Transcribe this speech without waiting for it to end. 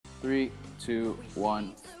Three, two,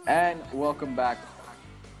 one, and welcome back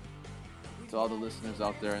to all the listeners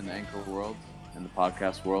out there in the Anchor world and the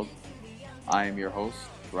podcast world. I am your host,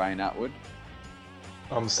 Ryan Atwood,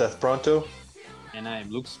 I'm Seth Pronto. And I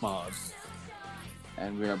am Luke Smog.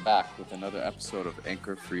 and we are back with another episode of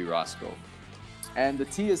Anchor Free Roscoe. And the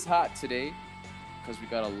tea is hot today because we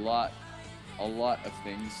got a lot of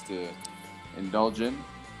things to indulge in,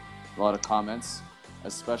 a lot of comments,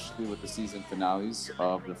 especially with the season finales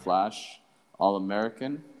of The Flash,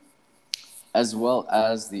 All-American, as well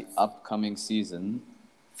as the upcoming season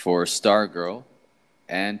for Stargirl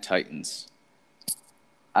and Titans.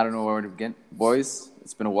 I don't know where to begin. Boys,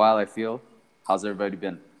 it's been a while, I feel. How's everybody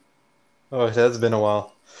been? Oh, it has been a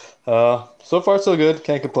while. So far so good.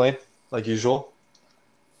 Can't complain, like usual.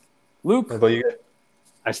 Luke? What about you guys?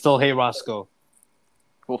 I still hate Roscoe.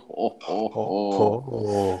 Oh.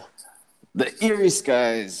 The eerie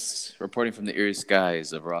skies, reporting from the eerie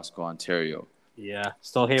skies of Roscoe, Ontario. Yeah,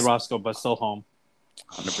 still hate Roscoe, but still home.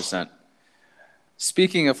 100%.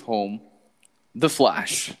 Speaking of home, The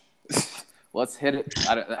Flash. Let's hit it.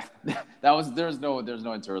 There's no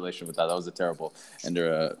interrelation with that. That was a terrible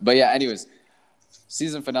ender. But yeah, anyways,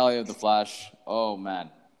 season finale of The Flash. Oh man.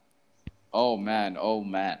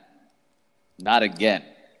 Not again,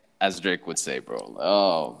 as Drake would say, bro.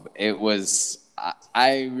 Oh, it was.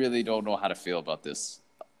 I really don't know how to feel about this.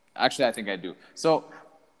 Actually, I think I do. So,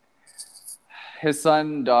 his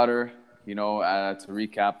son, daughter, to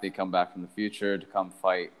recap, they come back from the future to come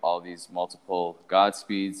fight all these multiple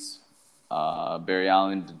Godspeeds. Barry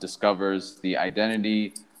Allen discovers the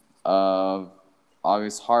identity of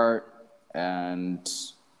August Hart and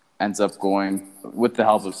ends up going, with the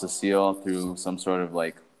help of Cecile, through some sort of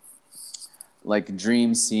like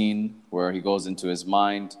dream scene where he goes into his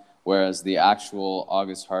mind, whereas the actual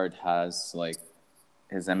August Hart has like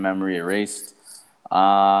his memory erased.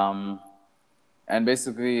 And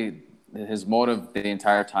basically his motive the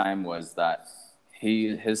entire time was that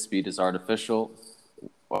his speed is artificial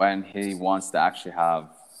when he wants to actually have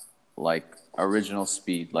like original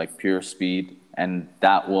speed, like pure speed, and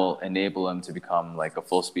that will enable him to become like a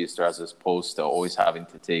full speedster as opposed to always having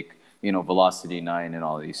to take, Velocity 9 and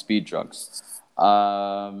all these speed drugs.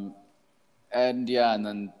 And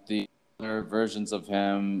then the other versions of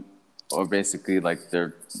him are basically like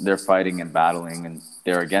they're fighting and battling and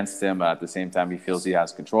they're against him, but at the same time he feels he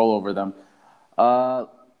has control over them.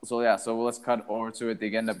 So let's cut over to it. They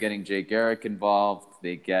end up getting Jay Garrick involved.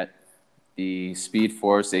 They get the Speed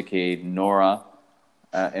Force, aka Nora,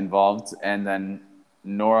 involved, and then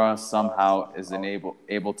Nora somehow is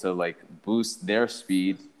able to like boost their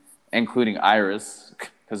speed, including Iris,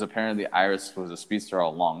 because apparently Iris was a speedster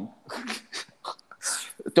all along.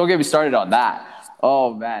 Don't get me started on that.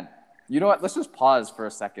 Oh man, you know what? Let's just pause for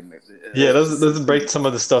a second. Yeah, let's break some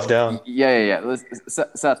of the stuff down. Yeah.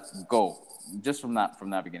 Seth, go. Just from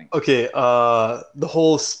that beginning. Okay, the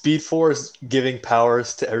whole Speed Force giving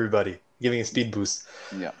powers to everybody, giving a speed boost.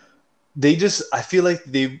 Yeah. I feel like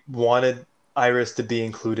they wanted Iris to be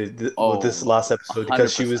included with this last episode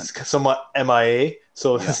because 100%. she was somewhat MIA.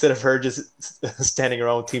 So instead of her just standing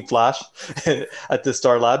around with Team Flash at the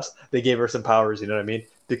Star Labs, they gave her some powers, you know what I mean?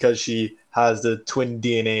 Because she has the twin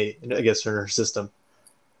DNA, I guess, in her system.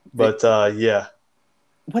 But, yeah.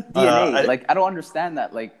 What DNA? I don't understand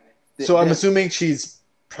that. So I'm assuming she's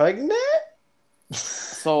pregnant?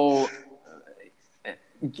 So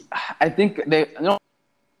I think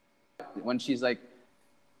when she's like,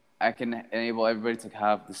 I can enable everybody to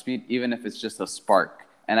have the speed, even if it's just a spark.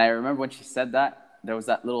 And I remember when she said that, there was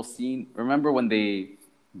that little scene. Remember when they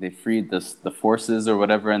freed the forces or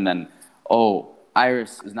whatever, and then,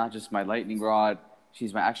 Iris is not just my lightning rod,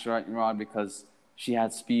 she's my extra lightning rod because she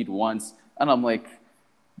had speed once. And I'm like,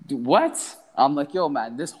 what? I'm like, yo,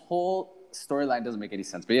 man, this whole storyline doesn't make any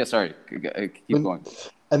sense. But yeah, sorry, keep going.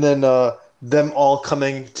 And then them all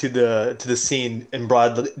coming to the scene in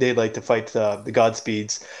broad daylight to fight the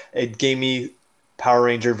Godspeeds, it gave me Power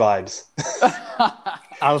Ranger vibes.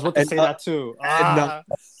 I was about to say that too.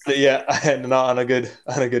 And on a good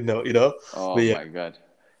note, Oh my god,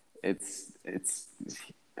 it's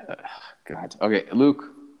God. Okay, Luke,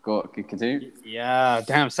 go continue. Yeah,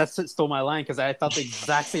 damn, Seth stole my line because I thought the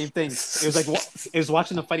exact same thing. It was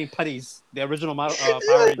watching them fighting putties, the original Power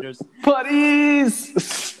Rangers.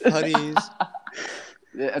 Putties.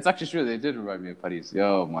 Yeah, it's actually true. They did remind me of putties.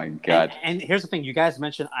 Oh my god. And here's the thing: you guys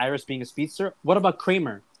mentioned Iris being a speedster. What about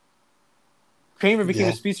Kramer? Kramer became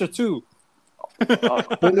a speedster too. But I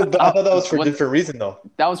thought that was for a different reason, though.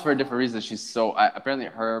 That was for a different reason. She's so apparently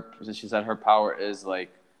she said her power is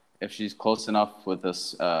like if she's close enough with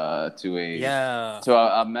us Yeah. to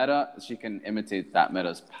a meta, she can imitate that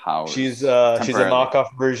meta's powers. She's a temporarily.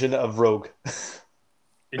 knockoff version of Rogue.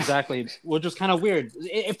 Exactly, which was kind of weird.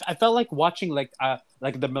 I felt like watching like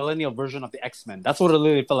the millennial version of the X-Men. That's what it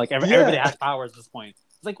literally felt like. Everybody has powers at this point.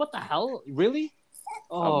 It's like, what the hell? Really?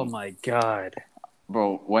 Oh my god.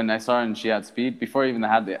 Bro, when I saw her and she had speed, before I even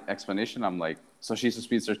had the explanation, I'm like, so she's a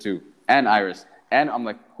speedster too, and Iris, and I'm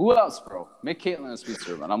like, who else, bro? Make Caitlyn a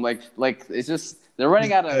speedster, man. I'm like it's just they're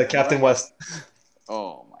running out of Captain West.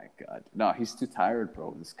 Oh my god, no, he's too tired,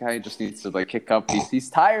 bro. This guy just needs to like kick up. He's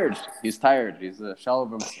tired. He's tired. He's a shell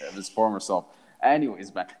of his former self.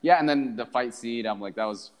 Anyways, man, yeah, and then the fight scene, I'm like, that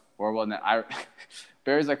was horrible, and then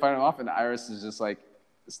Barry's like fighting him off, and Iris is just like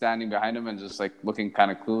standing behind him and just like looking kind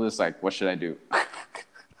of clueless, like, what should I do?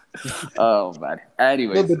 Oh man.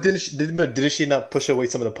 Anyways, No, but didn't she not push away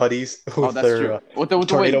some of the putties with that's their true. With the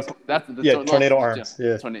tornado? wings. That's the tornado arms.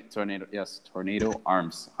 Yeah. Tornado. Yes, tornado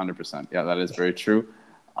arms. 100%. Yeah, that is very true.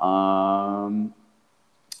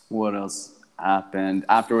 What else happened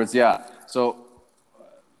afterwards? Yeah. So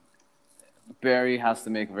Barry has to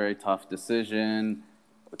make a very tough decision.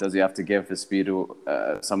 Does he have to give his speed to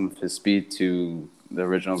some of his speed to the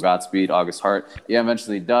original Godspeed, August Hart? He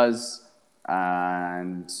eventually does,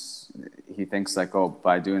 and he thinks like, oh,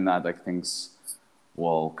 by doing that, like things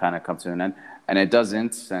will kind of come to an end, and it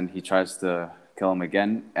doesn't. And he tries to kill him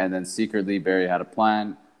again, and then secretly Barry had a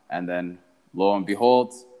plan, and then lo and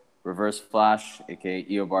behold, Reverse Flash, aka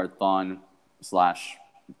Eobard Thawne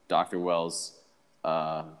 / Dr. Wells,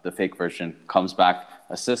 the fake version, comes back,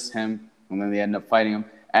 assists him, and then they end up fighting him.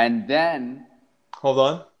 And then, hold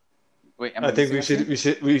on. Wait, I think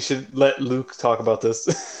we should let Luke talk about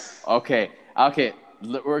this. Okay.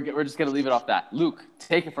 We're just gonna leave it off that. Luke,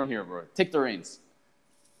 take it from here, bro. Take the reins.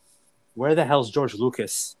 Where the hell's George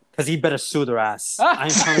Lucas? Because he better sue their ass. I'm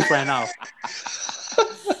telling you right now.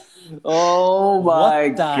 Oh my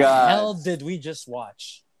god! What the hell did we just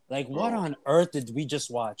watch? Like, what on earth did we just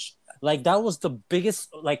watch? Like, that was the biggest.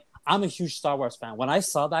 Like, I'm a huge Star Wars fan. When I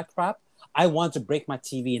saw that crap, I wanted to break my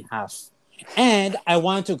TV in half. And I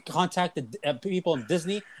wanted to contact the people in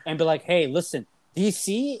Disney and be like, hey, listen,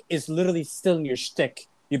 DC is literally stealing your shtick.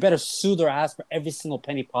 You better sue their ass for every single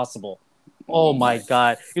penny possible. Oh my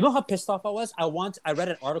god! You know how pissed off I was? I read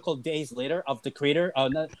an article days later of the creator,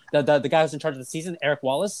 the guy who's in charge of the season, Eric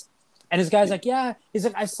Wallace, and his guy's like, yeah, he's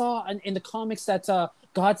like, I saw in the comics that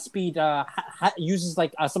Godspeed uses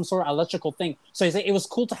like some sort of electrical thing. So he's like, it was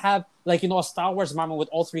cool to have like a Star Wars moment with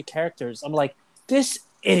all three characters. I'm like, this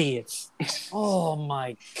idiot! Oh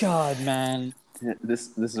my god, man!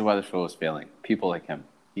 This is why the show is failing. People like him,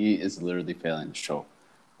 he is literally failing the show.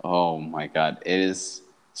 Oh my god, it is.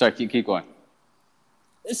 Sorry, keep going.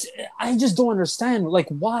 I just don't understand. Like,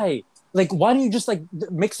 why? Like, why don't you just like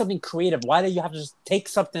make something creative? Why do you have to just take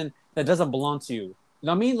something that doesn't belong to you? You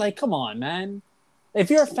know what I mean? Like, come on, man. If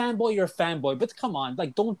you're a fanboy, you're a fanboy. But come on,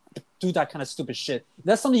 like, don't do that kind of stupid shit.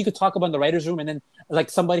 That's something you could talk about in the writers' room, and then like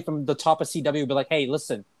somebody from the top of CW would be like, "Hey,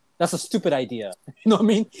 listen, that's a stupid idea." You know what I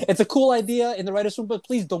mean? It's a cool idea in the writers' room, but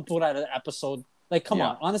please don't put out an episode. Like, come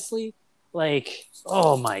on, honestly. Like,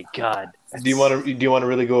 oh my god. Do you want to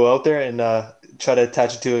really go out there and try to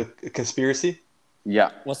attach it to a conspiracy?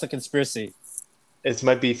 Yeah. What's the conspiracy? It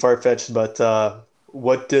might be far fetched, but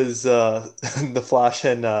what does the Flash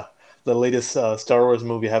and the latest Star Wars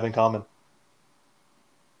movie have in common?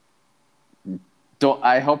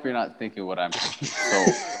 I hope you're not thinking what I'm thinking. So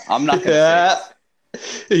I'm not gonna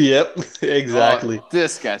say it. Yep, exactly. Oh,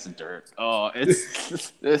 this guy's dirt. Oh,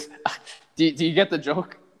 it's this. Do you get the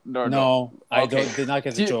joke? No, I did not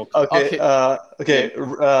get the joke. Okay.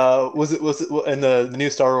 Was it in the new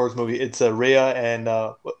Star Wars movie? It's Rhea and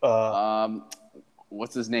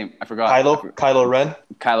what's his name? I forgot. Kylo Ren.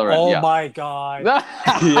 Kylo Ren. Oh my god.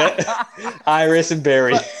 Yeah. Iris and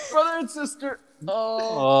Barry. Brother and sister.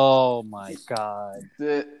 Oh my god.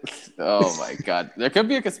 Oh my god. There could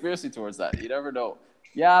be a conspiracy towards that. You never know.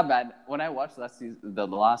 Yeah, man. When I watched last season, the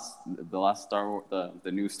last Star Wars,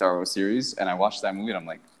 the new Star Wars series, and I watched that movie, and I'm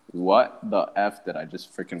like, what the F did I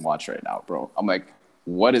just freaking watch right now, bro? I'm like,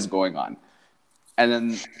 what is going on?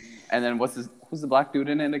 And then who's the black dude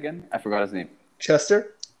in it again? I forgot his name.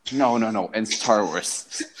 Chester? No. In Star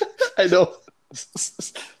Wars. I know.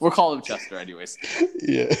 We'll call him Chester anyways.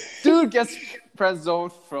 Yeah. Dude gets friend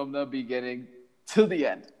zoned from the beginning to the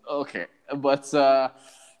end. Okay. But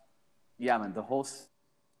yeah, man, the whole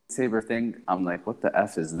saber thing, I'm like, what the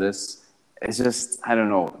F is this? It's just, I don't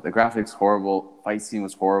know. The graphics horrible. Fight scene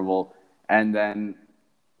was horrible. And then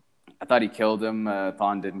I thought he killed him.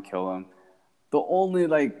 Thawne didn't kill him. The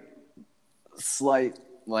only slight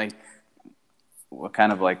what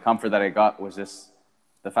kind of like comfort that I got was just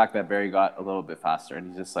the fact that Barry got a little bit faster,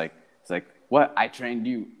 and he's like, what? I trained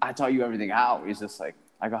you. I taught you everything. How? He's just like,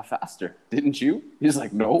 I got faster. Didn't you? He's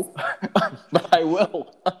like, no, but I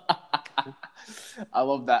will. I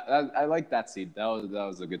love that. I like that scene. That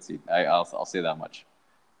was a good scene. I'll say that much.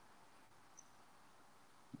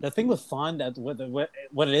 The thing with Fawn, that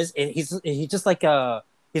what it is, he's just like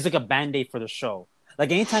he's like a band-aid for the show.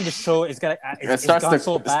 Like anytime the show is it's gone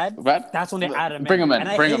so bad, that's when they add him. Bring him in. And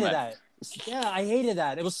I hated that. Yeah, I hated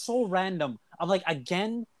that. It was so random. I'm like,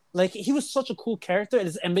 again, like he was such a cool character,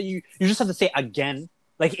 but you just have to say again,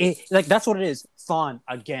 like that's what it is. Fawn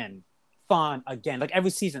again, like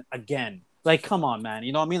every season again. Like, come on, man.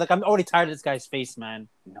 You know what I mean? Like, I'm already tired of this guy's face, man.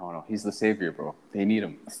 No, he's the savior, bro. They need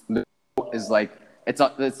him. Is like it's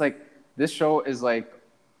like this show is like,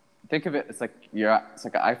 think of it. It's like an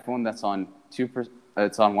iPhone that's on 2%.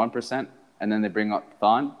 It's on 1%, and then they bring up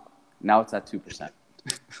Thawne. Now it's at 2%.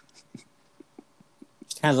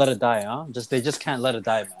 Can't let it die, huh? They just can't let it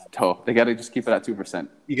die, man. Oh, they gotta just keep it at 2%.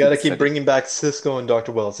 You gotta keep bringing back Cisco and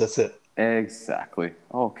Dr. Wells. That's it. Exactly.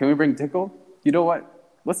 Oh, can we bring Tickle? You know what?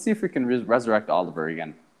 Let's see if we can resurrect Oliver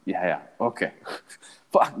again. Yeah. Okay.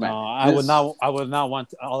 Fuck, man. I would not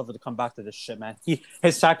want Oliver to come back to this shit, man.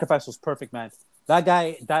 His sacrifice was perfect, man. That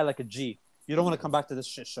guy died like a G. You don't want to come back to this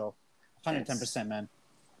shit show. 110%, man.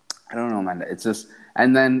 I don't know, man. It's just,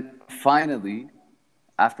 and then finally,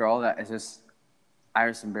 after all that, it's just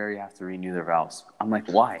Iris and Barry have to renew their vows. I'm like,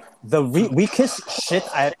 why? The weakest shit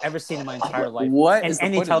I had ever seen in my entire life. What in is the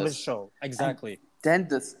any point of television this? show? Exactly. And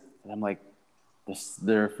then and I'm like,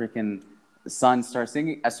 their freaking son starts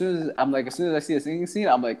singing. As soon as I see a singing scene,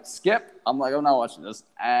 I'm like, skip. I'm like, I'm not watching this.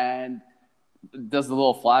 And does the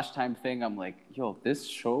little flash time thing. I'm like, yo, this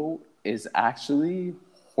show is actually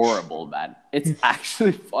horrible, man. It's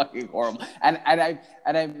actually fucking horrible. And I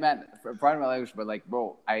meant, pardon my language, but like,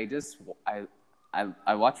 bro, I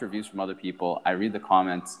watch reviews from other people. I read the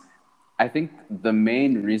comments. I think the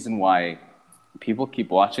main reason why people keep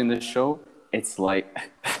watching this show, it's like,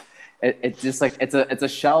 it's just like it's a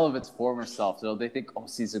shell of its former self. So they think, oh,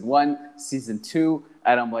 season 1, season 2,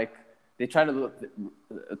 and I'm like, they try to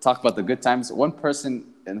talk about the good times. One person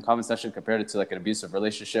in the comment section compared it to like an abusive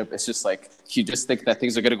relationship. It's just like you just think that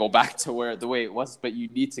things are gonna go back to the way it was, but you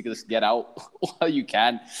need to just get out while you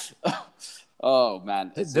can. Oh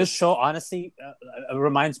man, this show honestly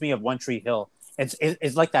reminds me of One Tree Hill.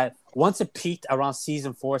 It's like that. Once it peaked around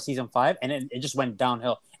season 4, season 5, and it just went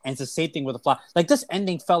downhill. And it's the same thing with the plot. Like this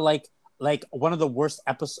ending felt like one of the worst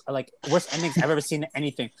worst endings I've ever seen in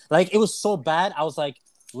anything. Like it was so bad. I was like,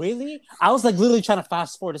 really? I was like literally trying to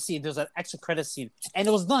fast forward to see if there's an extra credit scene, and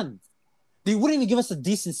it was none. They wouldn't even give us the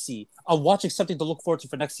decency of watching something to look forward to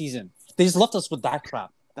for next season. They just left us with that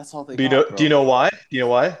crap. That's all they do you know why? Do you know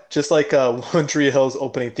why? Just like One Tree Hill's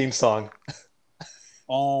opening theme song.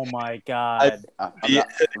 Oh my god!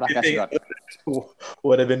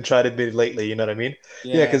 What have been tried to be lately? You know what I mean?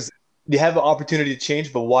 Yeah, because they have an opportunity to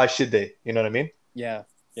change, but why should they? You know what I mean? Yeah.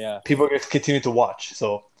 People are going to continue to watch.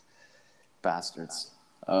 So, bastards.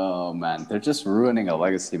 Oh man, they're just ruining a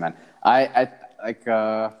legacy, man. I like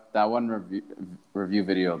that one review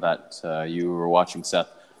video that you were watching, Seth.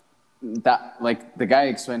 That like the guy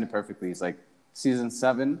explained it perfectly. He's like, season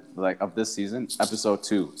 7, like of this season, episode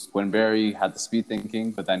 2, when Barry had the speed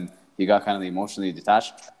thinking, but then he got kind of emotionally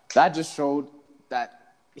detached. That just showed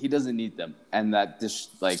that he doesn't need them, and that this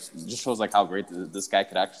just shows like how great this guy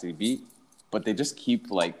could actually be. But they just keep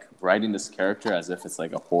like writing this character as if it's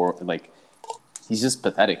like a horror, like he's just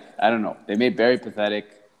pathetic. I don't know. They made Barry pathetic.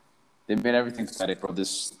 They made everything pathetic, bro.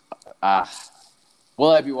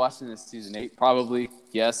 Will I be watching this season 8? Probably,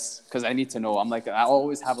 yes, because I need to know. I'm like, I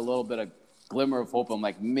always have a little bit of glimmer of hope. I'm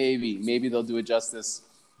like, maybe they'll do it justice.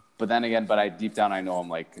 But then again, deep down I know I'm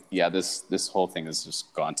like, yeah, this whole thing has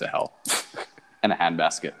just gone to hell in a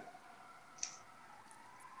handbasket.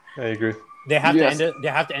 I agree. They have to end it. They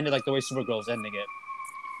have to end it like the way Supergirl's ending it.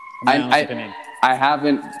 I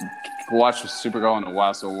haven't watched Supergirl in a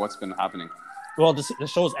while, so what's been happening? Well, the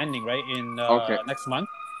show's ending right in next month.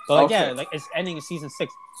 So it's ending in season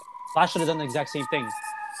 6. Flash should have done the exact same thing.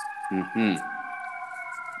 Mm-hmm.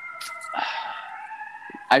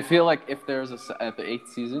 I feel like if there's at the 8th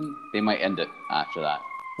season, they might end it after that.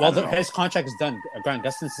 Well, his contract is done. Grant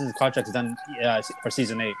Gustin's contract is done for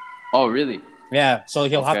season 8. Oh, really? Yeah, so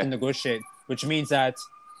he'll have to negotiate, which means that,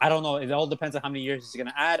 I don't know, it all depends on how many years he's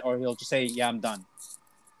going to add, or he'll just say, yeah, I'm done.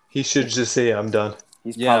 He should just say, I'm done.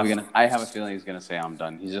 He's probably going to, I have a feeling he's going to say, I'm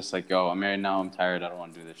done. He's just like, yo, I'm married now, I'm tired, I don't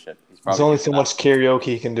want to do this shit. There's only so much karaoke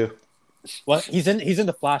he can do. Well, he's in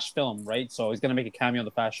the Flash film, right? So he's gonna make a cameo in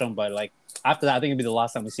the Flash film. But like after that, I think it'll be the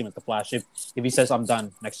last time we see him at the Flash. If he says I'm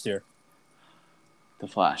done next year. The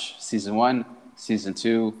Flash, season 1, season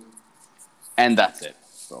 2, and that's it,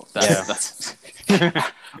 bro. That's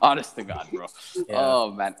honest to God, bro. Yeah.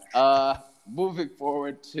 Oh man. Moving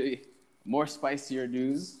forward to more spicier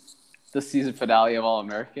news, the season finale of All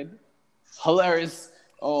American. Hilarious.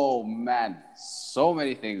 Oh man, so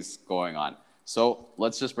many things going on. So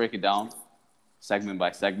let's just break it down, segment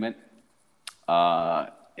by segment.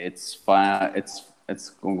 It's fine. It's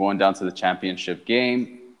going down to the championship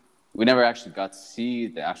game. We never actually got to see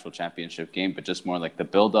the actual championship game, but just more like the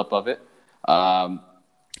build-up of it.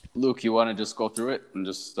 Luke, you want to just go through it and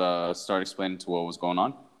just start explaining to what was going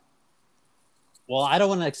on? Well, I don't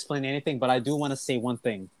want to explain anything, but I do want to say one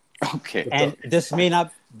thing. Okay. And this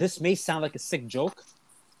may sound like a sick joke,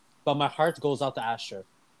 but my heart goes out to Asher.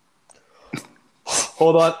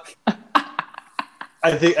 Hold on.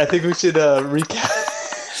 I think we should recap.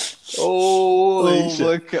 Holy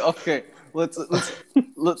shit. Okay. Let's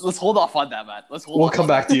hold off on that, man. We'll come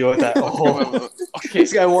back to you with that. Okay.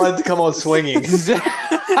 This guy wanted to come out swinging.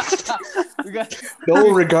 We got no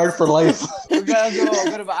regard for life. We gotta do a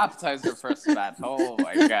bit of an appetizer first, man. Oh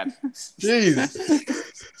my god. Jeez.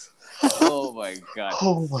 Oh my god.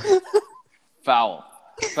 Oh my. Foul.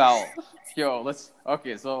 Yo, let's.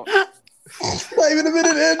 Okay, so. Not even a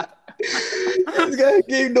minute in. This guy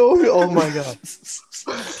gave no. Oh my god.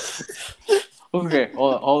 Okay,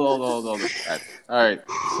 hold on. All right,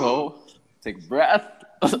 so take a breath.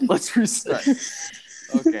 Let's restart.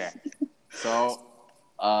 Okay, so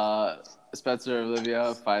Spencer and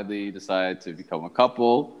Olivia finally decide to become a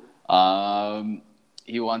couple.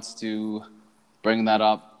 He wants to bring that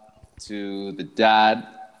up to the dad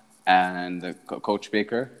and the Coach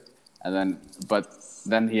Baker, but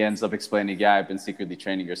then he ends up explaining, "Yeah, I've been secretly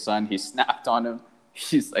training your son." He snapped on him.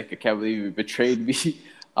 He's like, "I can't believe you betrayed me."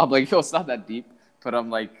 I'm like, yo, it's not that deep. But I'm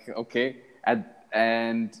like, okay.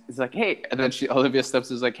 And it's like, hey. And then Olivia steps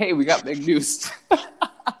in and is like, hey, we got big news.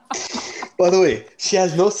 By the way, she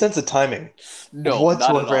has no sense of timing. No,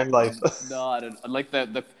 whatsoever in life. Not at all. Like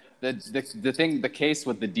the thing, the case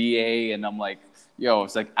with the DA, and I'm like, yo,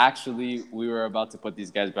 it's like, actually, we were about to put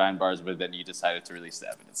these guys behind bars, but then you decided to release the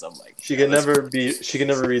evidence. I'm like, she can never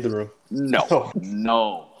read the room.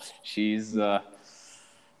 No. She's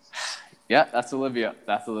yeah, that's Olivia.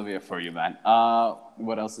 That's Olivia for you, man.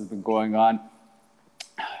 What else has been going on?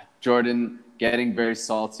 Jordan getting very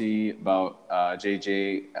salty about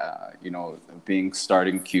JJ, being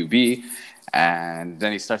starting QB. And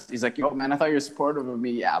then he's like, yo, man, I thought you were supportive of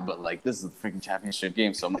me. Yeah, but like, this is a freaking championship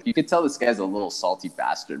game. So I'm like, you could tell this guy's a little salty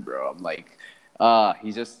bastard, bro. I'm like, but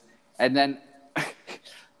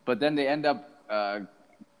then they end up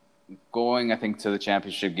going, I think, to the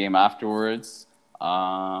championship game afterwards.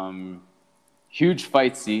 Huge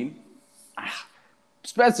fight scene.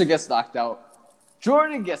 Spencer gets knocked out.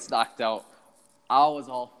 Jordan gets knocked out. I was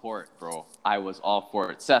all for it, bro. I was all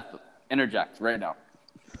for it. Seth, interject right now.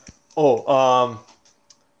 I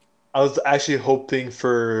was actually hoping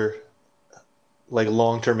for like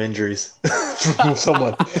long-term injuries from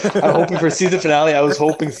someone. I'm hoping for season finale. I was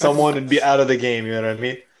hoping someone would be out of the game. You know what I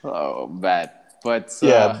mean? Oh, bad. But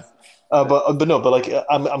yeah, but like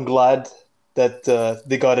I'm glad that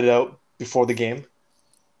they got it out before the game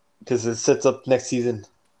because it sets up next season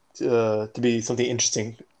to be something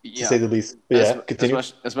interesting, to say the least. But continue.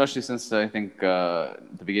 Especially since I think the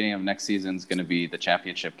beginning of next season is going to be the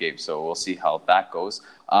championship game, so we'll see how that goes.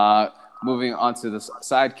 Moving on to the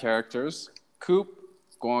side characters, Coop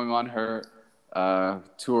going on her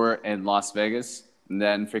tour in Las Vegas, and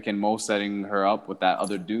then freaking Mo setting her up with that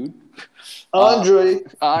other dude. Andre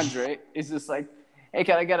is just like, hey,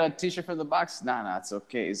 can I get a t-shirt from the box? Nah, it's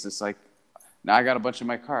okay. It's just like, nah, I got a bunch in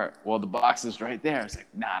my cart. Well, the box is right there. It's like,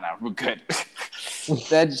 nah, we're good.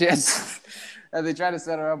 And they try to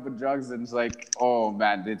set her up with drugs, and it's like, oh,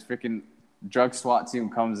 man, the freaking drug SWAT team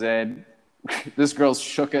comes in. This girl's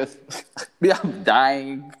shooketh. I'm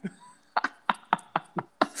dying.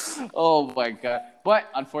 Oh, my God. But,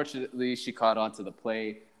 unfortunately, she caught on to the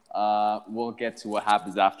play. We'll get to what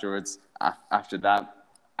happens afterwards. After that,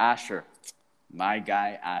 Asher. My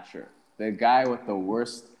guy, Asher. The guy with the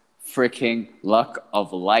worst freaking luck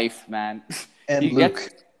of life, man. And Luke.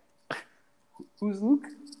 Who's Luke?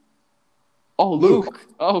 Oh, Luke.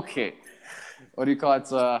 Okay. What do you call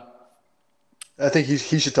it? I think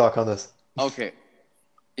he should talk on this. Okay.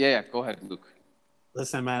 Yeah, go ahead, Luke.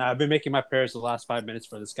 Listen, man, I've been making my prayers the last 5 minutes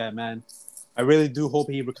for this guy, man. I really do hope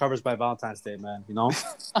he recovers by Valentine's Day, man, you know?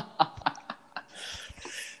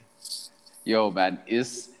 Yo, man,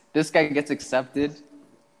 this guy gets accepted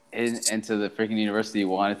into the freaking university. He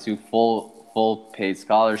wanted to full paid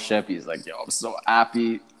scholarship. He's like, yo, I'm so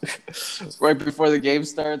happy. Right before the game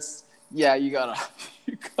starts, yeah, you got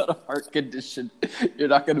a heart condition. You're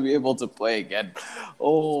not gonna be able to play again.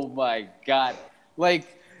 Oh my god! Like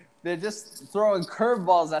they're just throwing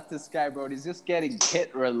curveballs at this guy, bro. He's just getting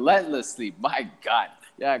hit relentlessly. My god.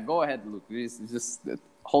 Yeah, go ahead, Luke. Just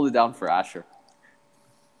hold it down for Asher.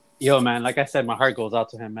 Yo, man, like I said, my heart goes out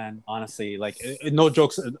to him, man. Honestly, like no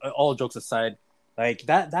jokes, all jokes aside, like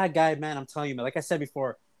that guy, man. I'm telling you, man. Like I said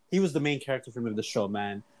before, he was the main character for me of the show,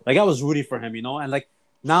 man. Like I was rooting for him, you know. And like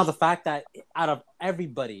now, the fact that out of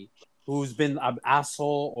everybody who's been an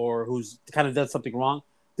asshole or who's kind of done something wrong,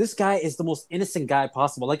 this guy is the most innocent guy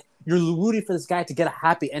possible. Like you're rooting for this guy to get a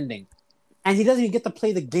happy ending, and he doesn't even get to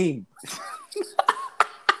play the game.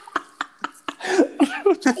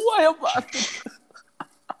 Why am I laughing?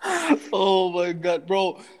 Oh my god,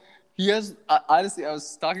 bro! He has honestly. I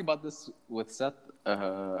was talking about this with Seth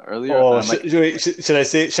earlier. Oh, should I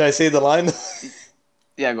say the line?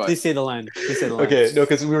 Yeah, go ahead. Please say the line. Okay, no,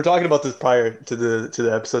 because we were talking about this prior to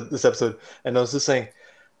the episode, and I was just saying,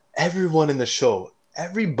 everyone in the show,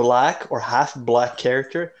 every black or half black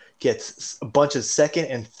character gets a bunch of second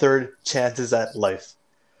and third chances at life,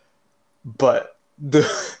 but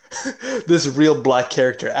this real black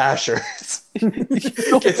character, Asher,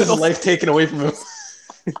 gets his life taken away from him.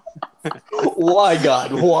 Why,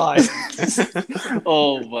 God? Why?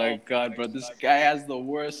 Oh my god, bro! This guy has the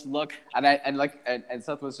worst luck, and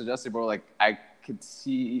Seth was suggesting, bro. Like I could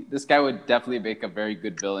see this guy would definitely make a very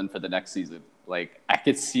good villain for the next season. Like I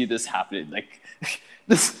could see this happening. Like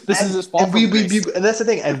this is his fault. And that's the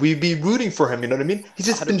thing. And we'd be rooting for him. You know what I mean? He's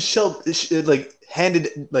just been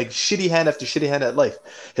handed like shitty hand after shitty hand at life.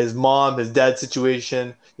 His mom, his dad's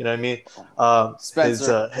situation. You know what I mean?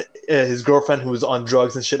 His girlfriend who was on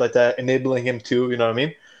drugs and shit like that, enabling him to. You know what I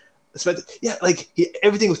mean? Spencer, yeah, like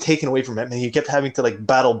everything was taken away from him, and he kept having to like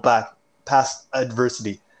battle back past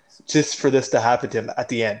adversity, just for this to happen to him at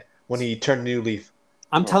the end when he turned a new leaf.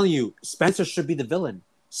 I'm telling you, Spencer should be the villain.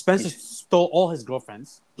 Spencer stole all his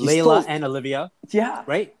girlfriends, Layla and Olivia. Yeah.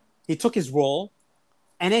 Right? He took his role,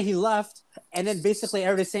 and then he left, and then basically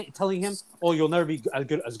everybody's telling him, oh, you'll never be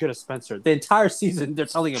as good as Spencer. The entire season, they're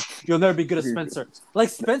telling him, you'll never be good as Spencer. Like,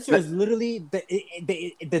 Spencer is literally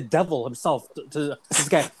the devil himself to this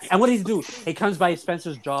guy. And what does he do? He comes by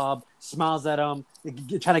Spencer's job, smiles at him,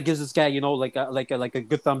 trying to give this guy, you know, like a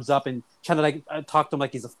good thumbs up, and trying to like talk to him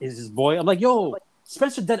like he's his boy. I'm like, yo,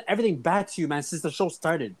 Spencer did everything bad to you, man, since the show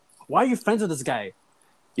started. Why are you friends with this guy?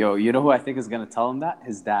 Yo, you know who I think is going to tell him that?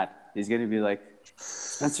 His dad. He's going to be like,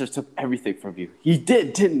 Spencer took everything from you. He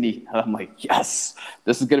did, didn't he? And I'm like, yes.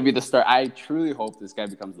 This is going to be the start. I truly hope this guy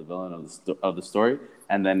becomes the villain of the story,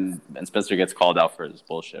 and Spencer gets called out for his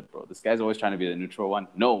bullshit, bro. This guy's always trying to be the neutral one.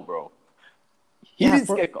 No, bro. He needs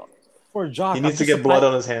to get called. For Jock, he needs to get blood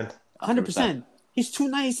on his hand. 100%. He's too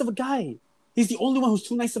nice of a guy. He's the only one who's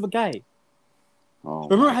too nice of a guy. Oh,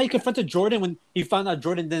 remember how he confronted Jordan when he found out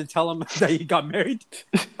Jordan didn't tell him that he got married?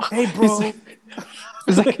 Hey, bro.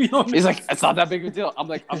 He's like, it's not that big of a deal. I'm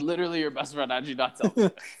like, I'm literally your best friend. How'd you not tell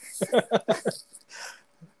me?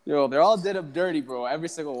 Yo, they all did him dirty, bro. Every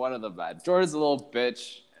single one of them, man. Jordan's a little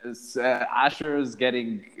bitch. Asher is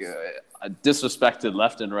getting disrespected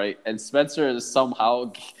left and right, and Spencer is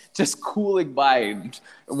somehow just cooling by.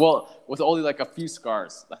 Well, with only like a few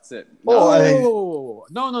scars. That's it.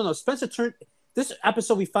 No. Spencer turned. This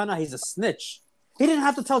episode, we found out he's a snitch. He didn't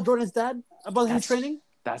have to tell Jordan's dad about his training.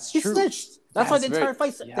 He true. Snitched. That's why the entire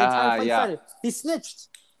fight started. He snitched.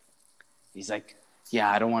 He's like, yeah,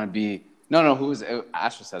 I don't want to be. No. Who was it?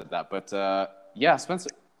 Asher said that, but yeah,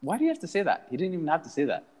 Spencer. Why do you have to say that? He didn't even have to say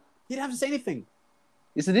that. He didn't have to say anything.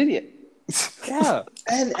 He's an idiot. Yeah,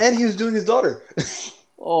 and he was doing his daughter.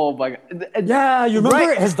 Oh my god. Yeah, you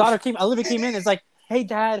remember his daughter Olivia came in. It's like, hey,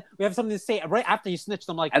 Dad, we have something to say. Right after you snitched,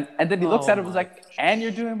 I'm like, and then he looks at him and was like, and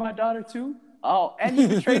you're doing my daughter too? Oh, and you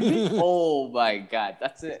betrayed me? Oh my god,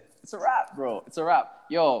 that's it. It's a wrap, bro. It's a wrap.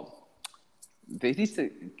 Yo, they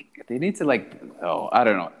need to like, oh, I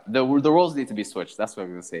don't know. The roles need to be switched. That's what I'm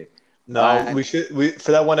gonna say. No, we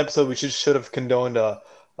for that one episode we should have condoned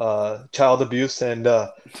child abuse, and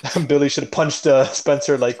Billy should have punched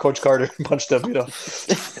Spencer like Coach Carter punched him, you know.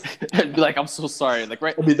 And be like, I'm so sorry. Like,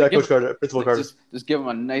 right? I'll be that Coach Carter, Principal Carter. Just give him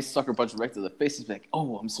a nice sucker punch right to the face. He's like,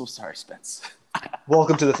 oh, I'm so sorry, Spence.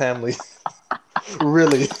 Welcome to the family.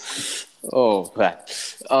 Really. Oh, man.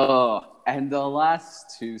 And the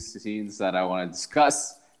last two scenes that I want to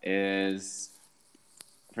discuss is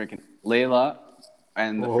freaking Layla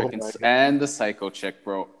and the psycho chick,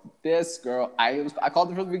 bro. This girl, I called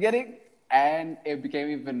her from the beginning, and it became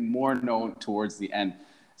even more known towards the end.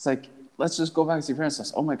 It's like, let's just go back to your parents'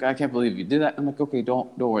 house. Oh my God, I can't believe you did that. I'm like, okay,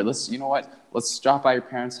 don't worry. You know what? Let's drop by your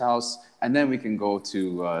parents' house, and then we can go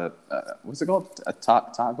to what's it called?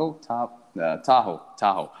 Tahoe.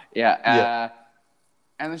 Yeah.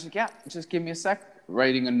 And then she's like, yeah, just give me a sec.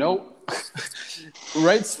 Writing a note.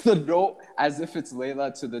 Writes the note as if it's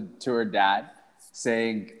Layla to her dad,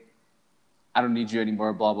 saying, I don't need you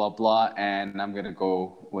anymore, blah, blah, blah. And I'm going to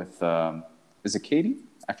go with, is it Katie?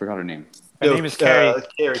 I forgot her name. Her name is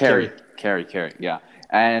Carrie. Carrie, yeah.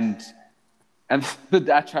 And the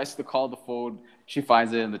dad tries to call the phone. She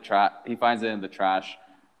finds it in the trash. He finds it in the trash.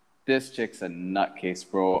 This chick's a nutcase,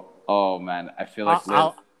 bro. Oh, man. I feel like...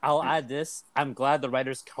 I'll add this. I'm glad the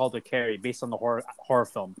writers called her Carrie based on the horror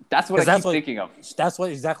film. That's what I keep thinking of. That's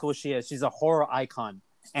exactly what she is. She's a horror icon.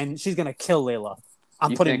 And she's going to kill Layla.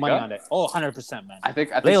 I'm putting money on it. Oh, 100%, man. I think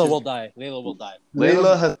Layla will die. Layla will die.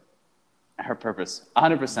 Layla has her purpose.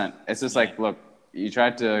 100%. It's just like, look, you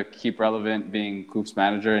tried to keep relevant being Coop's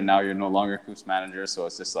manager, and now you're no longer Coop's manager. So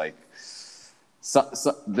it's just like,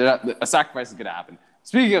 a sacrifice is going to happen.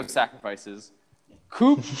 Speaking of sacrifices,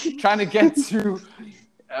 Coop trying to get to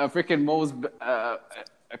freaking Mo's,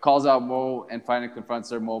 calls out Mo and finally confronts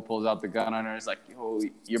her. Mo pulls out the gun on her. It's like, yo,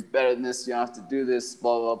 you're better than this. You don't have to do this,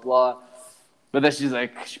 blah, blah, blah. But then she's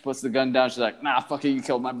like, she puts the gun down. She's like, nah, fuck it, you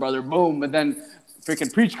killed my brother. Boom. But then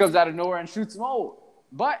freaking Preach comes out of nowhere and shoots Mo.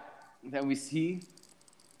 But then we see,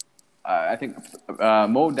 I think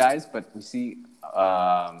Mo dies, but we see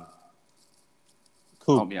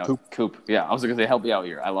Coop. Yeah, I was going to say, help me out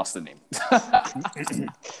here. I lost the name.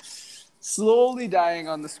 Slowly dying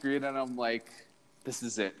on the screen, and I'm like, this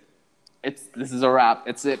is it. This is a wrap.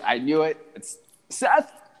 It's it. I knew it. It's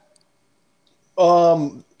Seth. Are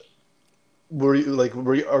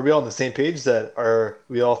we all on the same page that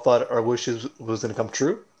we all thought our wishes was going to come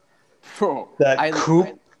true? Bro,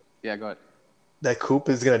 Coop. Yeah, go ahead. That Coop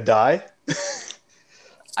is going to die.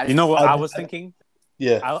 You know what I was thinking?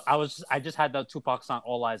 Yeah. I just had the Tupac song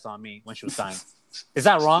 "All Eyes on Me" when she was dying. Is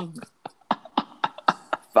that wrong?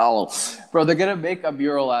 Foul. Bro, they're gonna make a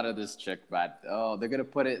mural out of this chick, man. Oh, they're gonna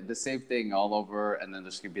put it the same thing all over, and then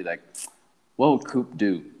there's gonna be like, what would Coop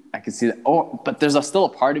do? I can see that. Oh, but there's still a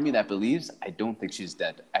part of me that believes I don't think she's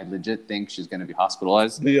dead. I legit think she's gonna be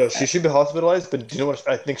hospitalized. Yeah, she should be hospitalized, but do you know what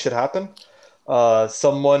I think should happen?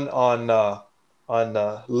 Someone on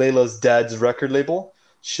Layla's dad's record label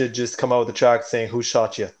should just come out with a track saying, "Who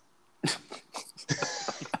shot you?"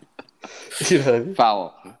 You know what I mean?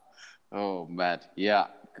 Foul. Oh, man. Yeah.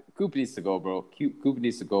 Coop needs to go, bro. Coop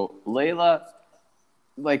needs to go. Layla,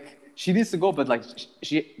 like, she needs to go, but like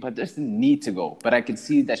she doesn't need to go. But I can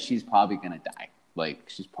see that she's probably gonna die. Like,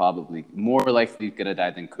 she's probably more likely gonna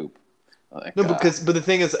die than Coop. Like, no, but the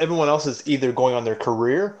thing is, everyone else is either going on their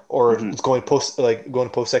career or it's going post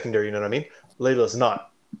secondary. You know what I mean? Layla's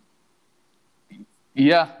not.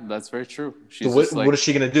 Yeah, that's very true. She's so what is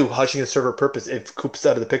she gonna do? How's she gonna serve her purpose if Coop's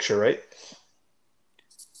out of the picture, right?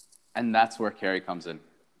 And that's where Carrie comes in.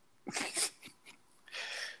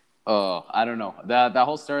 Oh, I don't know. That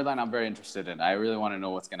whole storyline I'm very interested in. I really want to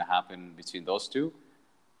know what's going to happen between those two.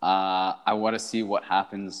 I want to see what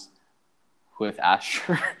happens with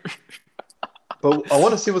Asher. But I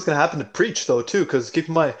want to see what's going to happen to Preach, though, too, because keep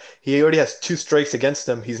in mind, he already has 2 strikes against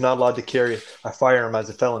him. He's not allowed to carry a firearm as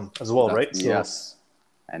a felon as well, right? So, yes.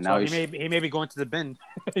 And now he may be going to the bin,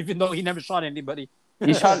 even though he never shot anybody.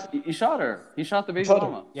 He shot her. He shot the baby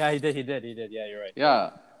mama. Yeah, he did. Yeah, you're right.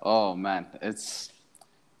 Yeah. Oh man,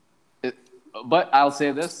 but I'll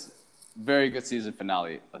say this: very good season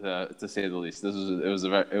finale, to say the least.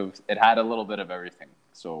 It had a little bit of everything.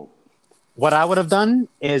 So, what I would have done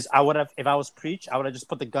is if I was Preach, I would have just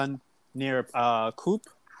put the gun near Coop,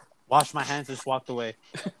 washed my hands, and just walked away.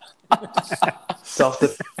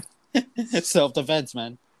 Self-defense,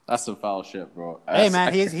 man. That's some foul shit, bro. Hey,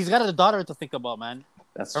 man, he's got a daughter to think about, man.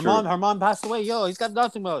 That's true. Her mom passed away. Yo, he's got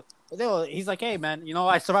nothing about. He's like, hey, man,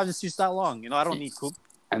 I survived this use that long. I don't need Coop.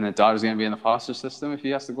 And the daughter's gonna be in the foster system if he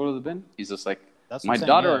has to go to the bin. He's just like, my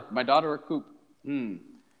daughter or Coop. You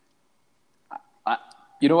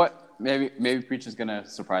know what? Maybe Preach is gonna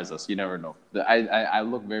surprise us. You never know. I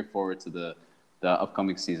look very forward to the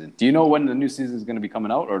upcoming season. Do you know when the new season is gonna be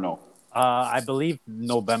coming out or no? I believe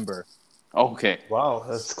November. Okay. Wow,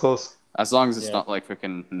 that's close. As long as it's not like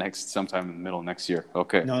freaking sometime in the middle of next year.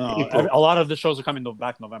 Okay. No. A lot of the shows are coming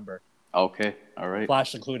back November. Okay. All right.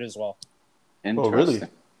 Flash included as well. Interesting. Oh, really?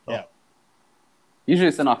 Yeah. Usually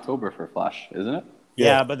it's in October for Flash, isn't it?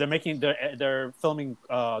 Yeah, but they're filming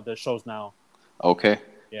the shows now. Okay.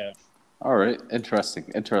 Yeah. All right.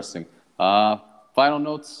 Interesting. Final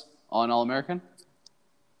notes on All American?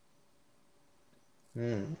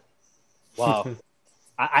 Wow.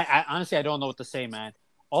 I honestly I don't know what to say, man.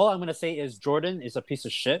 All I'm gonna say is Jordan is a piece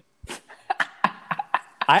of shit.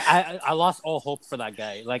 I lost all hope for that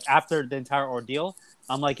guy. Like after the entire ordeal,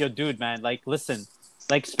 I'm like, yo, dude, man, like listen,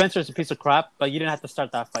 like Spencer's a piece of crap, but you didn't have to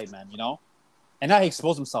start that fight, man. You know. And now he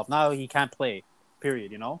exposed himself. Now he can't play.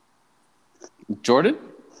 Period. You know. Jordan?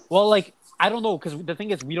 Well, like I don't know because the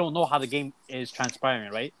thing is we don't know how the game is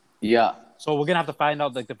transpiring, right? Yeah. So we're gonna have to find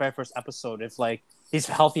out like the very first episode if like he's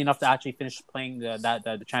healthy enough to actually finish playing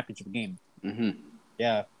the championship game. Mm-hmm.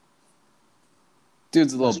 Yeah.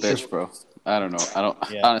 Dude's a little That's bitch, true. bro. I don't know. I don't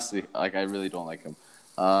Yeah. honestly like. I really don't like him.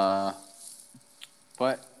 But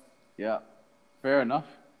yeah, fair enough.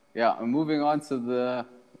 Yeah, and moving on to the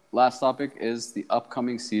last topic is the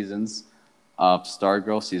upcoming seasons of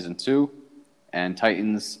Stargirl season 2 and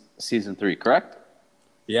Titans season 3. Correct?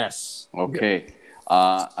 Yes. Okay.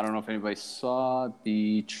 I don't know if anybody saw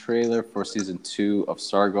the trailer for season 2 of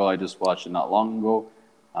Stargirl. I just watched it not long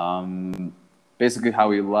ago. Basically, how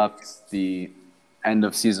we left the end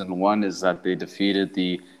of season 1 is that they defeated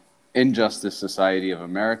the Injustice Society of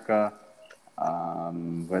America,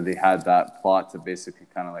 where they had that plot to basically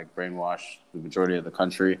kind of like brainwash the majority of the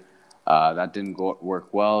country. That didn't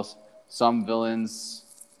work well. Some villains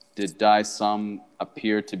did die, some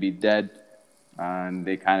appeared to be dead, and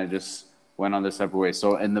they kind of just went on their separate ways.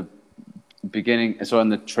 So in the in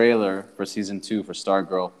the trailer for season 2 for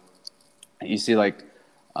Stargirl, you see like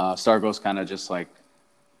Stargirl's kind of just like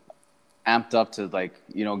amped up to like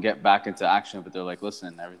get back into action, but they're like,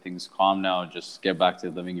 listen, everything's calm now, just get back to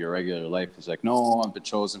living your regular life. It's like, no, I've been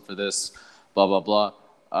chosen for this, blah blah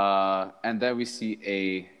blah. And then we see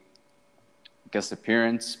a guest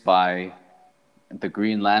appearance by the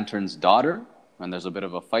Green Lantern's daughter, and there's a bit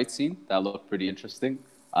of a fight scene that looked pretty interesting.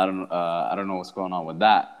 I don't know what's going on with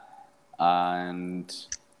that, and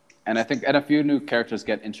I think a few new characters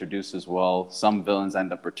get introduced as well. Some villains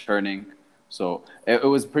end up returning. So it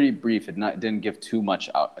was pretty brief. It didn't give too much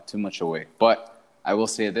away. But I will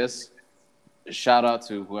say this: shout out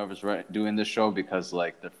to whoever's doing this show, because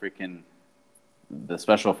like the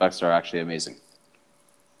special effects are actually amazing,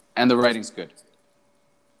 and the writing's good.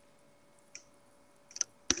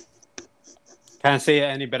 Can't say it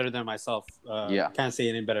any better than myself. Yeah. Can't say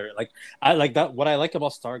any better. Like I like that. What I like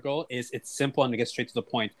about Stargirl is it's simple and it gets straight to the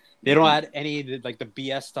point. They don't add any like the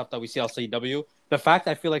BS stuff that we see on CW. The fact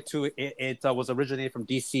I feel like too, it was originated from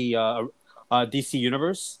DC, DC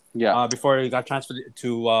Universe. Yeah. Before it got transferred to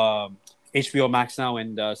HBO Max now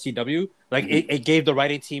and CW. Like it gave the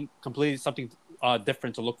writing team completely something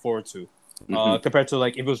different to look forward to. Compared to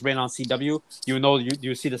like if it was written on CW,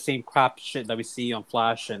 you see the same crap shit that we see on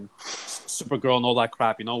Flash and Supergirl and all that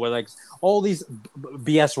crap, where like all these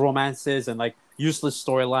BS romances and like useless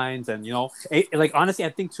storylines and like honestly I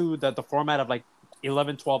think too that the format of like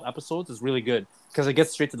 11, 12 episodes is really good because it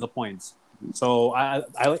gets straight to the points. So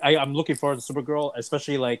I'm looking forward to Supergirl,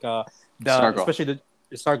 especially like especially the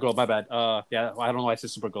Stargirl. My bad. Yeah, I don't know why I said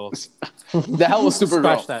Supergirl. The hell was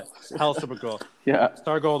Supergirl? Scratch that. Hell, Supergirl. Yeah.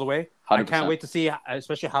 Stargirl all the way. 100%. I can't wait to see,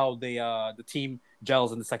 especially how the team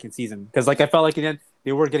gels in the second season. Because like I felt like in the end,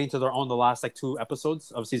 they were getting to their own the last like 2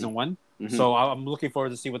 episodes of season 1. So I'm looking forward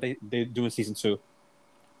to see what they do in season 2.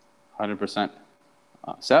 100%.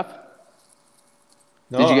 Seth?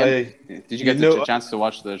 No, did you get the chance to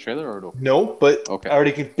watch the trailer or no? No, but Okay. I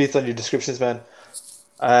already based on your descriptions, man.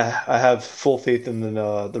 I have full faith in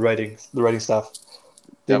the writing staff.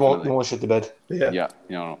 They won't shit the bed. But yeah.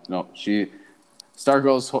 Yeah. No.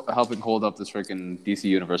 Stargirl's helping hold up this freaking DC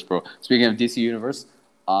universe, bro. Speaking of DC universe,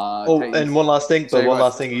 Titans, and one last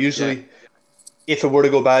thing. Usually, if it were to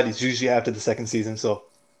go bad, it's usually after the second season. So,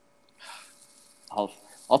 I'll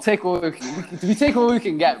take what we take what we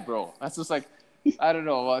can get, bro. That's just like, I don't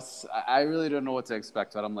know. I really don't know what to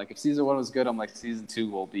expect. But I'm like, if season 1 was good, I'm like, season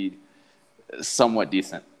 2 will be somewhat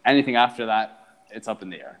decent. Anything after that, it's up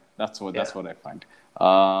in the air. That's what I find.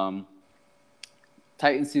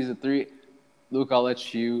 Titans season 3. Luke, I'll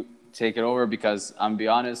let you take it over because I'm be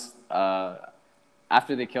honest.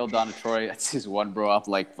 After they killed Donna Troy at season 1, bro, I'm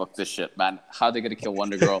like, fuck this shit, man. How are they gonna kill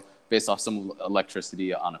Wonder Girl based off some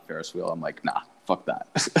electricity on a Ferris wheel? I'm like, nah, fuck that.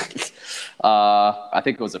 I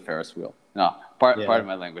think it was a Ferris wheel. No, part of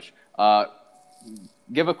my language.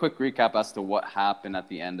 Give a quick recap as to what happened at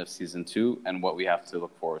the end of season 2 and what we have to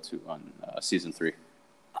look forward to on season 3.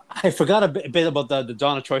 I forgot a bit about the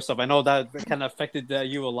Donna Troy stuff. I know that kind of affected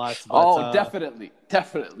you a lot. But, definitely,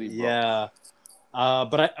 bro. Yeah.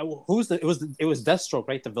 But it was Deathstroke,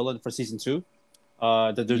 right? The villain for season 2.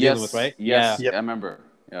 That they're dealing with, right? Yes. Yeah. I remember.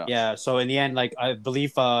 Yeah. Yeah. So in the end, like I believe,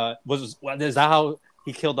 is that how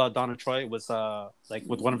he killed Donna Troy? Was like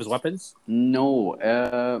with one of his weapons?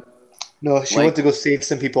 No. No, she went Like to go save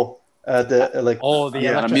some people. The like, Oh, the yeah.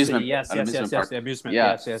 an electricity. amusement Yes, an yes, amusement yes, yes. park. The amusement.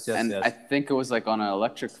 Yeah, Yes, yes, yes, and I yes. think it was like on an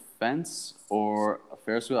electric fence or a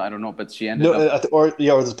Ferris wheel. I don't know, but she No, ended up. or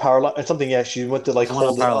yeah, or there's power line or something. Yeah, she went to like It's one of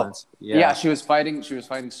hold the it power up. lines. Yeah, Yeah. she was fighting. She was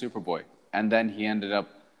fighting Superboy, and then he ended up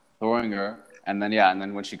throwing her. And then yeah, and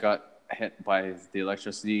then when she got hit by the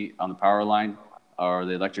electricity on the power line or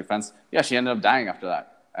the electric fence, yeah, she ended up dying after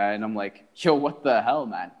that. And I'm like, yo, what the hell,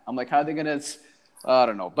 man? I'm like, how are they gonna? I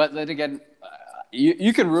don't know. But then again,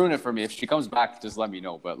 you can ruin it for me if she comes back. Just let me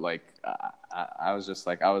know. But like, I was just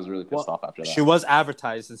like, I was really pissed Well, off after she that. was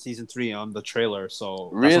advertised in season 3 on the trailer, so that's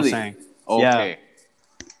what I'm Really? saying. Yeah, Okay.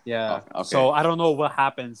 yeah. Okay. So I don't know what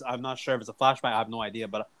happens. I'm not sure if it's a flashback. I have no idea,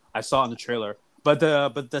 but I saw it in the trailer. But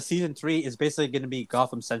the season 3 is basically going to be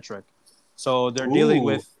Gotham centric. So they're dealing Ooh.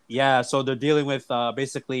 with So they're dealing with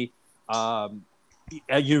basically. Um,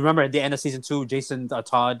 you remember at the end of season 2, Jason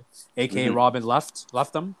Todd, aka Mhm. Robin,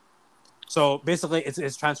 left them. So basically, it's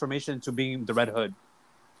his transformation to being the Red Hood.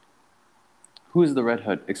 Who's the Red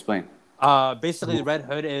Hood? Explain. Basically, the Red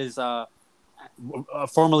Hood is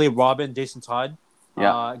formerly Robin, Jason Todd,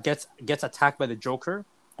 Yeah. gets attacked by the Joker,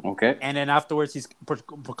 Okay. and then afterwards he's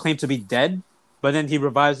proclaimed to be dead. But then he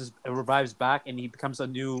revives back, and he becomes a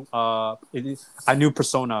new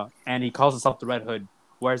persona, and he calls himself the Red Hood,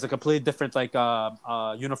 wears a completely different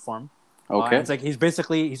uniform. And Okay. it's like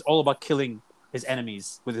he's all about killing his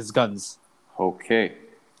enemies with his guns. Okay.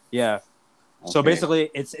 Yeah. So Okay. basically,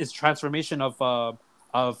 it's transformation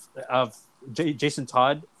of Jason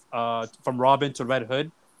Todd from Robin to Red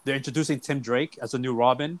Hood. They're introducing Tim Drake as a new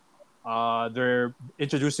Robin. They're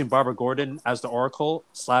introducing Barbara Gordon as the Oracle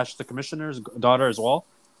slash the Commissioner's daughter as well.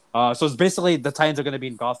 So it's basically the Titans are going to be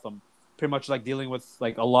in Gotham, pretty much like dealing with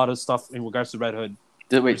like a lot of stuff in regards to Red Hood,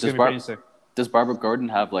 Wait, which is going to be pretty interesting. does Barbara Gordon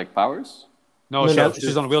have like powers? No, No, no,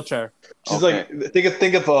 she's on a wheelchair. she's Okay. like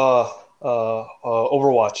think of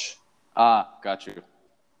Overwatch. Ah, got you. You know what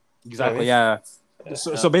I Exactly. mean? Yeah. Yeah.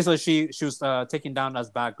 So basically, she was taken down as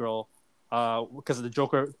Batgirl because the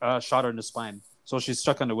Joker shot her in the spine. So she's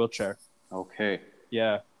stuck in a wheelchair. Okay.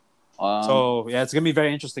 Yeah. Um, So yeah, it's gonna be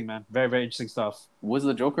very interesting, man. Very very interesting stuff. was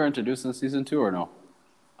the Joker introduced in season 2 or no?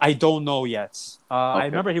 I don't know yet. I Okay.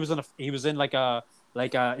 remember he was in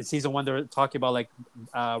in season 1 they were talking about like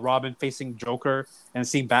Robin facing Joker and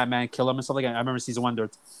seeing Batman kill him and stuff like that. I remember season 1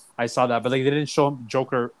 I saw that, but like they didn't show him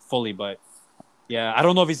Joker fully. But yeah, I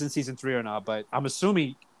don't know if he's in season 3 or not, but I'm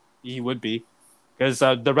assuming he would be because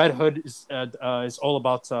the Red Hood is all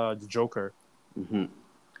about the Joker. Mm-hmm.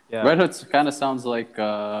 Yeah. Red Hood kind of sounds like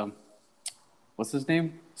what's his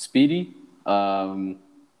name? Speedy.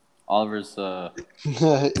 Oliver's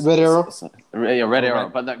Red Arrow. yeah, Red Arrow.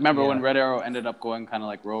 Red- But like, remember when yeah. Red Arrow ended up going kind of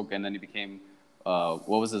like rogue, and then he became what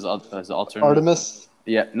was his alternate? Artemis.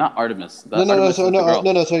 Yeah, not Artemis. No, no, no, Artemis sorry, was the no, girl.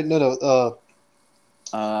 no, no, sorry, no, no.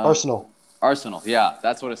 Uh, Arsenal. Arsenal. Yeah,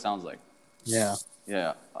 that's what it sounds like. Yeah.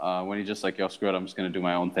 Yeah, when he just like, yo, screw it, I'm just gonna do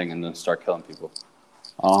my own thing and then start killing people.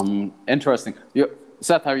 Interesting.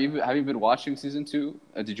 Seth, have you been watching season 2?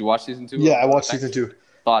 Did you watch season 2? Yeah, I of watched Titans? season 2.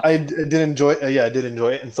 Thoughts? I did enjoy. Yeah, I did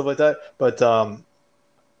enjoy it and stuff like that. But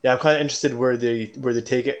yeah, I'm kind of interested where they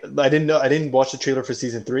take it. I didn't watch the trailer for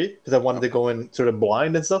season 3 because I wanted to Okay. go in sort of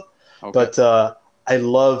blind and stuff. Okay. But I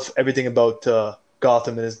love everything about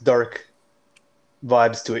Gotham and its dark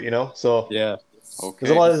vibes to it. So Yeah. Okay.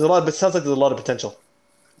 there's a lot. But it sounds like there's a lot of potential.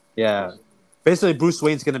 Yeah. Basically, Bruce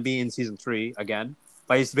Wayne's going to be in season 3 again,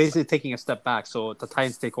 but he's basically taking a step back. So the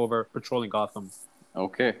Titans take over patrolling Gotham.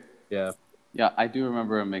 Okay. Yeah. Yeah, I do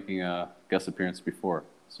remember him making a guest appearance before.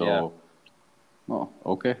 So, Yeah. oh,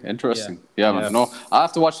 okay, interesting. Yeah, Yeah. man. No, I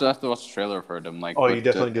have to watch the trailer for it. I'm like, Oh, you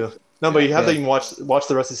definitely do. No, but you have to even watch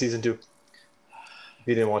the rest of season 2. If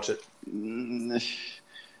you didn't watch it.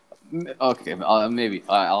 Okay, maybe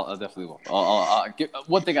I'll definitely will. I'll give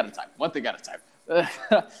one thing at a time. One thing at a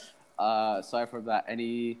time. Aside from that,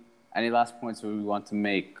 any last points we want to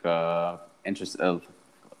make? Interest of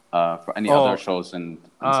for any other shows and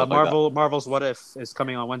stuff like that. Marvel's What If is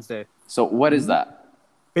coming on Wednesday. So what is that?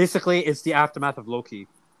 Basically, it's the aftermath of Loki.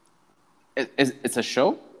 It's a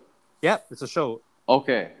show? Yeah, it's a show.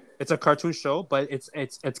 Okay. It's a cartoon show, but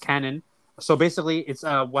it's canon. So basically, it's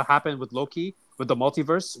what happened with Loki with the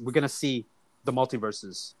multiverse. We're gonna see the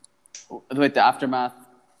multiverses Wait, the aftermath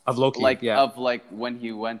of Loki. of when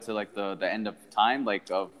he went to like the end of time, like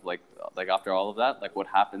after all of that, like what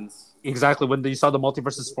happens? Exactly, when you saw the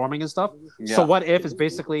multiverses forming and stuff. Yeah. So What If is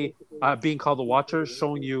basically being called the Watcher,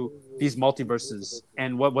 showing you these multiverses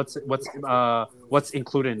and what's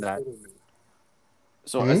included in that.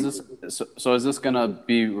 So is this gonna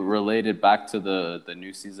be related back to the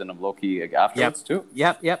new season of Loki afterwards too?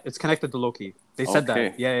 Yep. It's connected to Loki. They said Okay.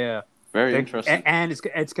 that. Yeah. Very interesting. And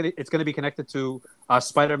it's gonna be connected to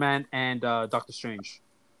Spider-Man and Doctor Strange.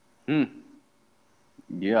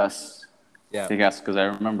 Yes. Yeah. I think that's because I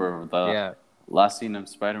remember the last scene of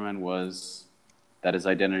Spider-Man was that his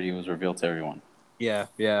identity was revealed to everyone. Yeah.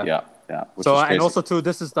 Yeah. Which So is crazy. and also too,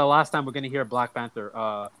 this is the last time we're gonna hear Black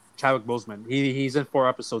Panther. Chadwick Boseman. He's in 4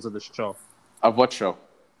 episodes of the show. Of what show?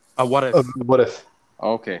 What if? What if?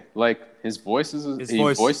 Okay, like his voice is His he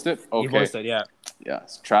voice. voiced it. Okay, He voiced it. Yeah. Yeah,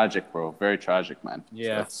 it's tragic, bro. Very tragic, man.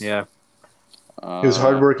 Yeah. So Yeah. He was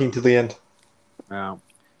hardworking to the end. Yeah.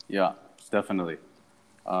 Yeah, definitely.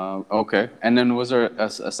 Okay, and then was there a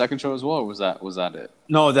second show as well, or was that it?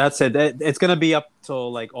 No, that's it. It's gonna be up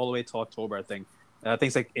till like all the way to October, I think. I think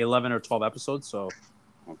it's like 11 or 12 episodes. So.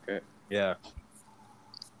 Okay. Yeah.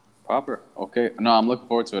 Proper. Okay. No, I'm looking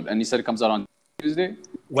forward to it. And you said it comes out on Tuesday?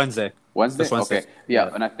 Wednesday. Wednesday? This Wednesday. Okay.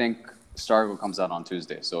 Yeah, and I think Stargirl comes out on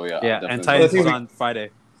Tuesday. So yeah. Yeah, I'll and definitely- Titans is on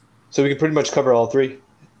Friday. So we can pretty much cover all 3.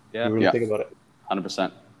 Yeah. You really think about it.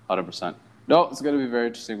 100%. 100%. No, it's going to be a very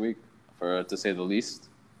interesting week, to say the least.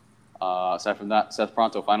 Aside from that, Seth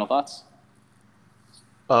Pronto, final thoughts?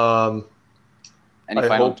 Um, Any I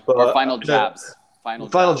final hope, or final jabs?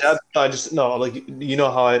 Final jab. No, I just like you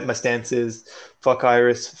know how my stance is. Fuck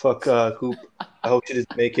Iris. Fuck Hoop. I hope she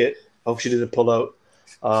didn't make it. I hope she didn't pull out.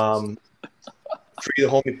 Free the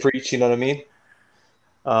homie preach. You know what I mean?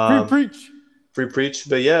 Free preach. Free preach.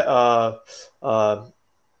 But yeah,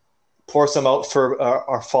 pour some out for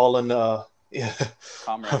our fallen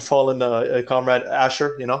Comrade. our fallen comrade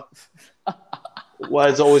Asher. You know, why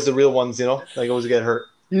is always the real ones? You know, like always get hurt.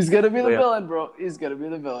 He's going to be the villain, bro. He's going to be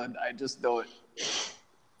the villain. I just know it.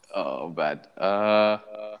 Oh, bad.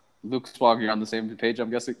 Luke Swog, you're on the same page, I'm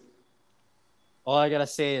guessing? All I gotta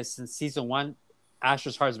say is, since season 1,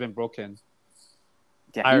 Asher's heart has been broken.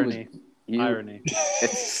 Yeah, Irony. Irony.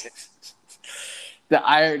 The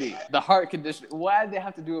irony. The heart condition. Why did they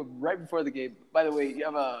have to do it right before the game? By the way, you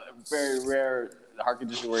have a very rare heart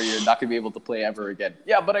condition where you're not going to be able to play ever again.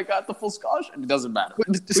 Yeah, but I got the full scholarship. It doesn't matter. We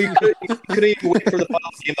couldn't even wait for the final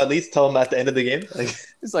game. At least tell them at the end of the game. Like,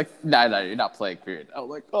 it's like, nah, you're not playing, period. I was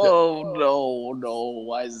like, oh, no.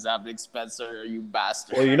 Why is this happening, Spencer? You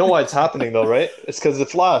bastard. well, you know why it's happening, though, right? It's because of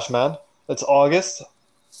the Flash, man. It's August,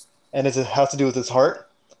 and it has to do with his heart.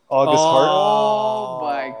 August heart. Oh,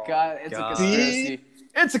 my God. It's a conspiracy.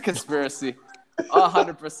 It's a conspiracy.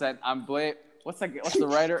 100%. I'm blame. What's the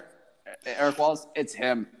writer? Eric Wallace. It's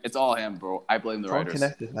him. It's all him, bro. I blame the It's all writers.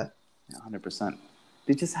 connected, man. 100%.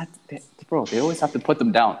 They just have to, bro. They always have to put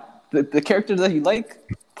them down. The character that you like,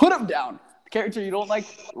 put them down. The character you don't like,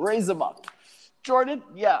 raise them up. Jordan,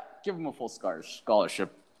 yeah, give him a full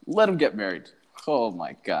scholarship. Let him get married. Oh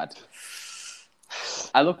my God.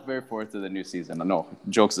 I look very forward to the new season. No,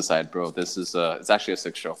 jokes aside, bro. This is it's actually a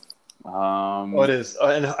sick show. It is,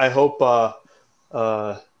 and I hope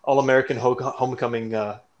All American Homecoming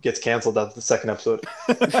gets canceled after the second episode.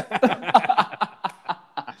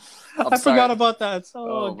 I forgot about that.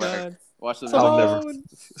 Oh God! Watch the Simone.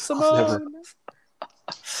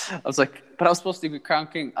 I was like, but I was supposed to be Crown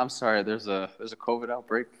King. I'm sorry. There's a COVID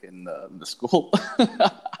outbreak in the school.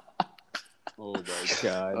 Oh my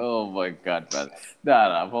God! Oh my God, man.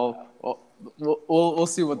 Nah. We'll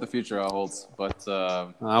see what the future holds. But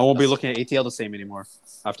I won't be looking at ATL the same anymore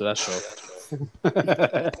after that show.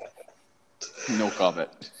 No comment.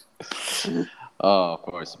 Oh, of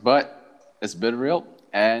course. But it's been real.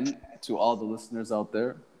 And to all the listeners out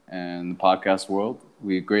there and the podcast world,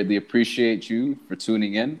 we greatly appreciate you for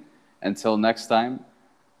tuning in. Until next time,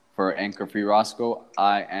 for Anchor Free Roscoe,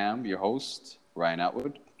 I am your host, Ryan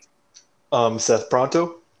Atwood. Seth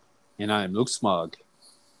Pronto. And I'm Luke Smog.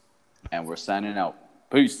 And we're signing out.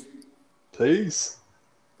 Peace. Peace.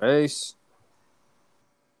 Peace.